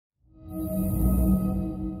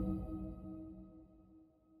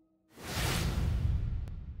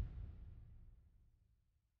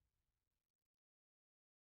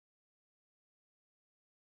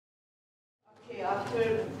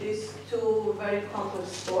very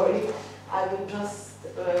complex story. I will just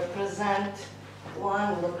present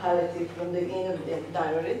one locality from the inner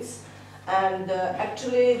Djerić. And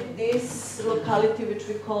actually, this locality, which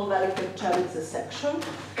we call Velika Djerić section,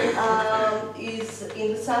 is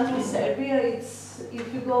in Central Serbia. It's,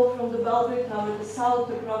 if you go from the Belgrade tower to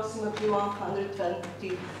south, approximately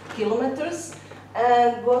 120 kilometers.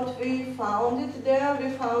 And what we found it there,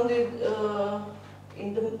 we found it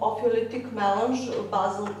in the ophiolitic melange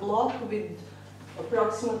basalt block with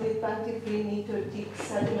approximately 23-meter thick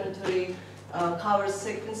sedimentary covers. So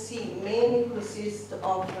you can see mainly consist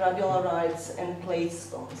of radiolarites and clay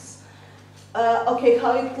stones. Okay,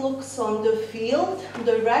 how it looks on the field,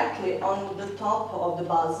 directly on the top of the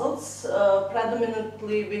basalts,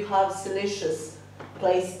 predominantly we have siliceous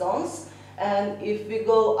clay stones, and if we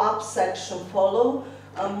go up section follow,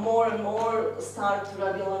 more and more start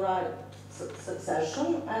radiolarite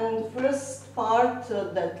succession, and first part,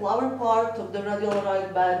 that lower part of the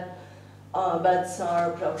radiolarite bed, beds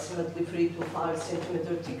are approximately 3 to 5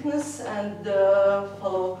 centimeter thickness, and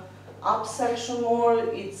follow up section more,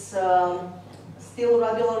 it's still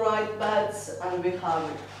radiolarite beds, and we have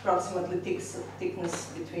approximately thickness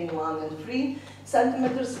between 1 and 3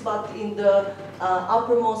 centimeters, but in the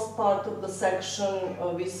uppermost part of the section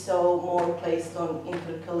we saw more placed on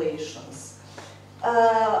intercalations.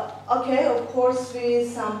 Okay, of course we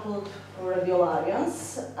sampled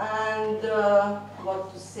radiolarians, and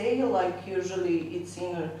what to say, like usually it's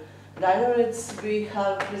inner Djerić, we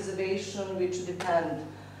have preservation which depend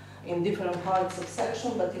in different parts of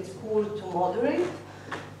section, but it's poor to moderate.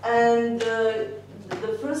 And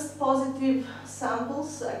the first positive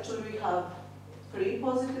samples, actually we have 3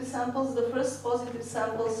 positive samples. The first positive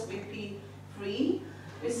samples, VP3,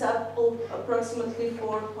 we sampled approximately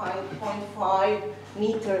 4.5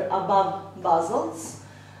 meter above basalts.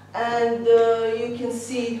 And you can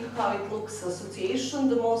see how it looks association.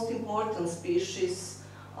 The most important species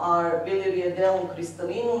are Villeriadelum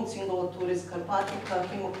crystallinum, Cingulaturis carpatica,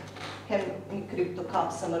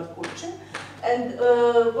 Hemicryptocapsa marcucci. And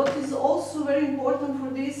what is also very important for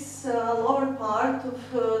this lower part of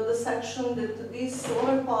the section, that this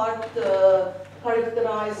lower part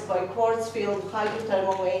characterized by quartz field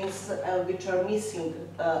hydrothermal veins which are missing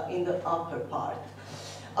in the upper part.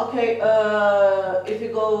 Okay, if you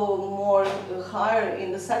go more higher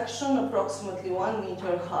in the section, approximately 1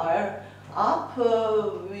 meter higher up,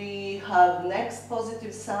 we have next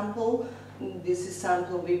positive sample. This is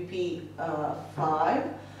sample VP5.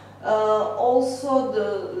 Also,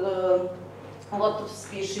 a lot of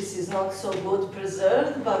species is not so good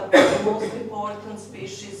preserved, but the most important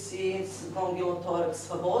species is Gongylothorax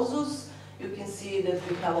famosus. You can see that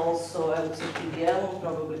we have also Eleutheridiellum,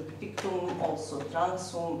 probably Pictum, also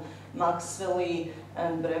Transum, Maxwelli,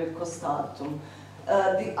 and Brevicostatum.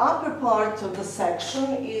 The upper part of the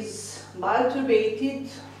section is bioturbated,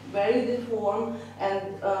 very deformed,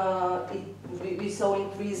 and we saw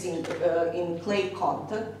increasing in clay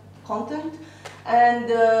content. And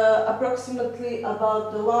approximately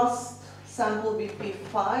about the last sample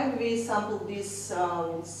VP5, we sampled this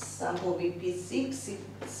sample VP6.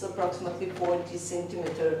 It's approximately 40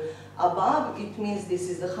 centimeter above. It means this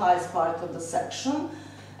is the highest part of the section.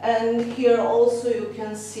 And here also you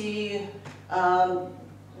can see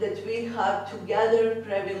that we have together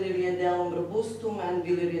Previlleriadelum robustum and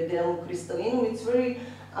Villeriadelum crystallinum. It's very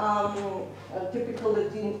typical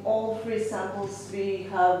that in all 3 samples we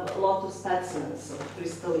have a lot of specimens of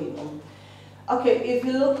crystallinum. Okay, if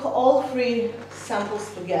you look all 3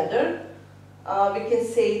 samples together, we can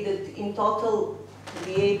say that in total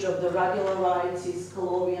the age of the radiolarites is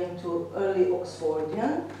Calovian to early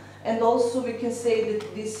Oxfordian, and also we can say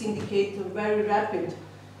that this indicates a very rapid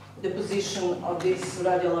deposition of this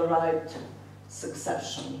radiolarite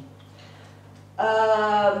succession.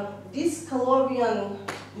 This Calovian,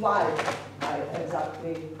 why I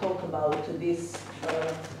exactly talk about this,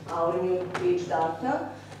 our new age data,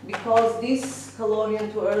 because this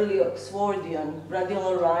Calovian to early Oxfordian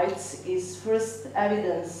radiolarites is first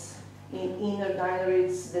evidence in inner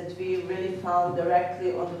Djerić that we really found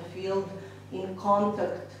directly on the field in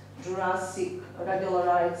contact Jurassic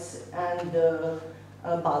radiolarites and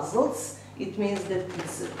basalts. It means that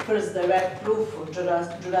it's first direct proof of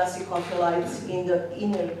Jurassic ophiolites in the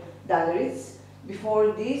inner Djerić.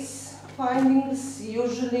 Before these findings,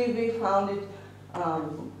 usually we found it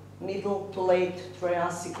middle to late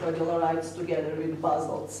Triassic radiolarites together with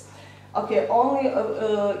basalts. Okay, only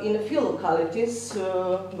in a few localities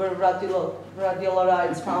were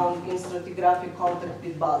radiolarites found in stratigraphic contact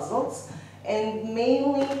with basalts, and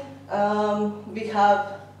mainly we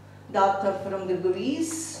have data from the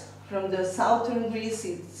Greece, from the southern Greece,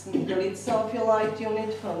 it's Djerić ophiolite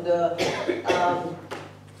unit. From the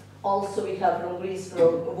also we have from Greece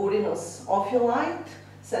from Vurinos ophiolite,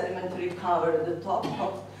 sedimentary cover at the top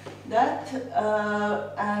of that.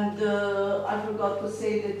 I forgot to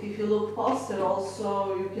say that if you look poster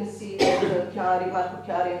also, you can see that Marco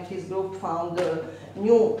Chiari and his group found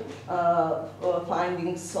new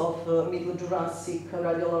findings of Middle Jurassic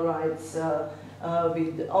radiolarites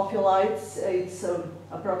with ophiolites. It's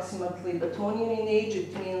approximately Battonian in age.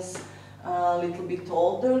 It means a little bit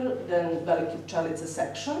older than Velikivčelica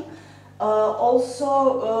section.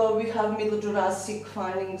 Also, we have Middle Jurassic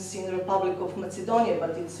findings in the Republic of Macedonia,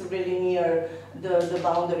 but it's really near the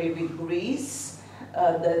boundary with Greece.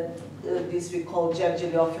 This we call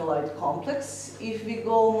Đerđeli ophiolite complex. If we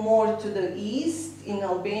go more to the east, in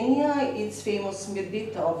Albania, it's famous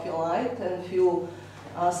Mirdita ophiolite, and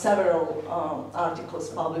several articles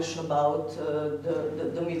published about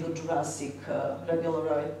the Middle Jurassic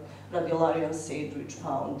radiolarian sage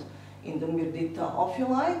found in the Mirdita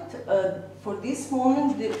ophiolite. For this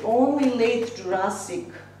moment, the only late Jurassic,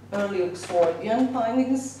 early Oxfordian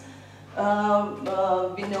findings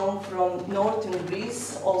we know from northern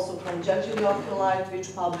Greece, also from Đerđeli ophiolite,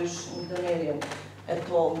 which published in Danelian et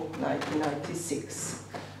al. 1996.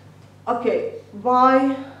 Okay,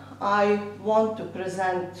 why I want to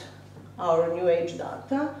present our New Age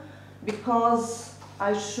data? Because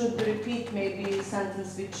I should repeat maybe a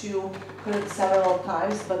sentence which you heard several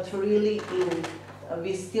times, but really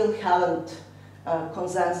we still haven't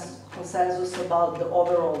consensus about the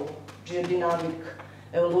overall geodynamic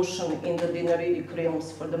evolution in the dinaridic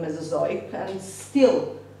realms for the Mesozoic, and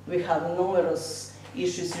still we have numerous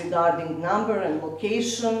issues regarding number and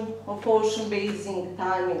location of ocean basing,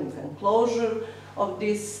 timing and closure of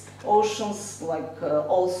these oceans, like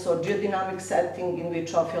also geodynamic setting in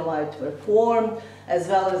which ophiolites were formed, as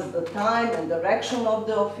well as the time and direction of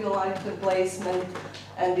the ophiolite replacement,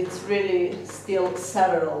 and it's really still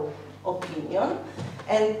several opinions.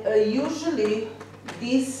 And usually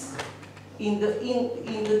this in the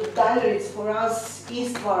dinarids for us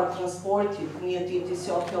eastward transported neotethys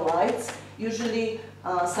ophiolites, usually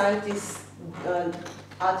scientists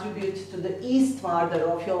attribute to the East Vardar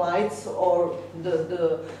ophiolites, or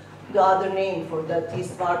the other name for that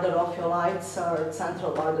East Vardar ophiolites are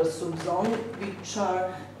Central Vardar subzone, which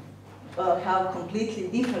have completely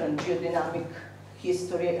different geodynamic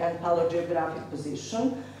history and paleogeographic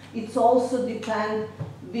position. It also depends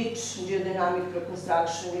which geodynamic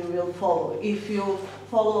reconstruction you will follow. If you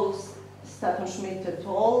follow Stefan Schmidt et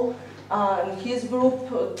al. And his group,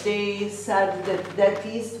 they said that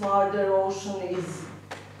East Vardar ocean is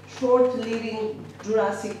short-living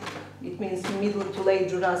Jurassic, it means middle to late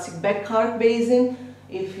Jurassic backcard basin.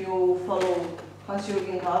 If you follow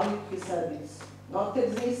Hans-Jürgen Havlik, he said it's not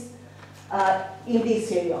exist. In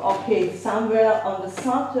this area, okay, somewhere on the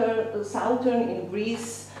southern in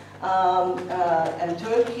Greece and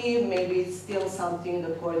Turkey, maybe it's still something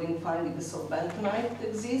according findings of bentonite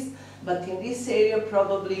exists, but in this area,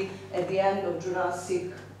 probably at the end of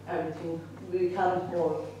Jurassic, everything, we have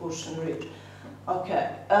more ocean ridge. Okay,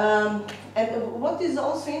 and what is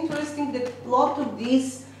also interesting that a lot of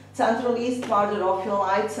these Central East Vardar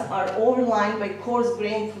ophiolites are overlined by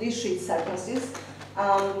coarse-grained flesh-sheet sequences.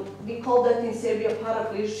 We call that in Serbia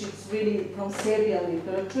paraflesh. It's really from Serbian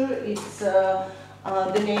literature. It's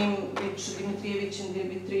the name which Dimitrijević and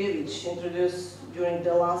Dimitrijević introduced during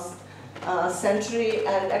the last century,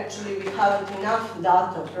 and actually we haven't enough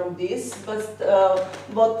data from this,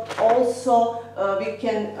 but also we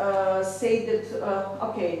can say that,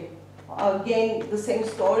 okay, again, the same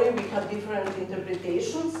story, we have different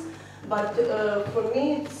interpretations, but for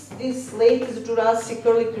me, it's this latest Jurassic,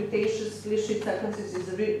 early Cretaceous flesh-sheet sequences is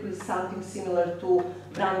really something similar to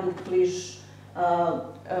Branduk flesh,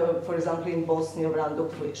 for example, in Bosnia,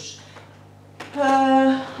 Branduk flesh.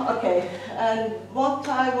 Okay, and what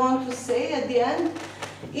I want to say at the end,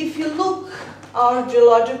 if you look our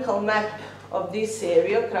geological map of this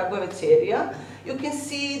area, Kragujevac area, you can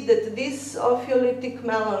see that this ophiolitic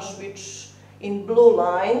melange, which in blue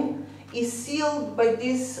line, is sealed by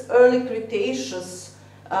this early Cretaceous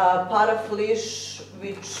paraflesh,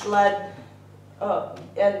 which led,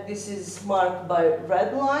 and this is marked by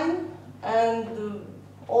red line, and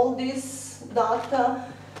all this data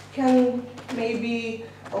can maybe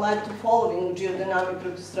led to following geodynamic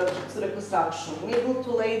reconstruction. Middle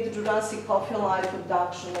to late Jurassic ophiolite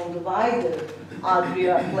abduction on the wider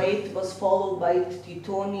Adria plate was followed by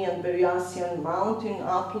Teutonian Berriasian mountain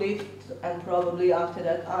uplift and probably after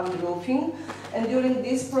that unroofing. And during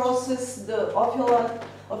this process, the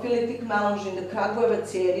ophiolitic melange in the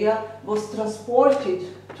Kragujevac area was transported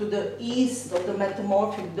to the east of the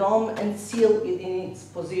metamorphic dome and sealed it in its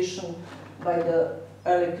position by the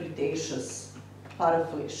early Cretaceous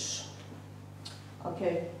paraflesh.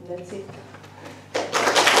 Okay, that's it.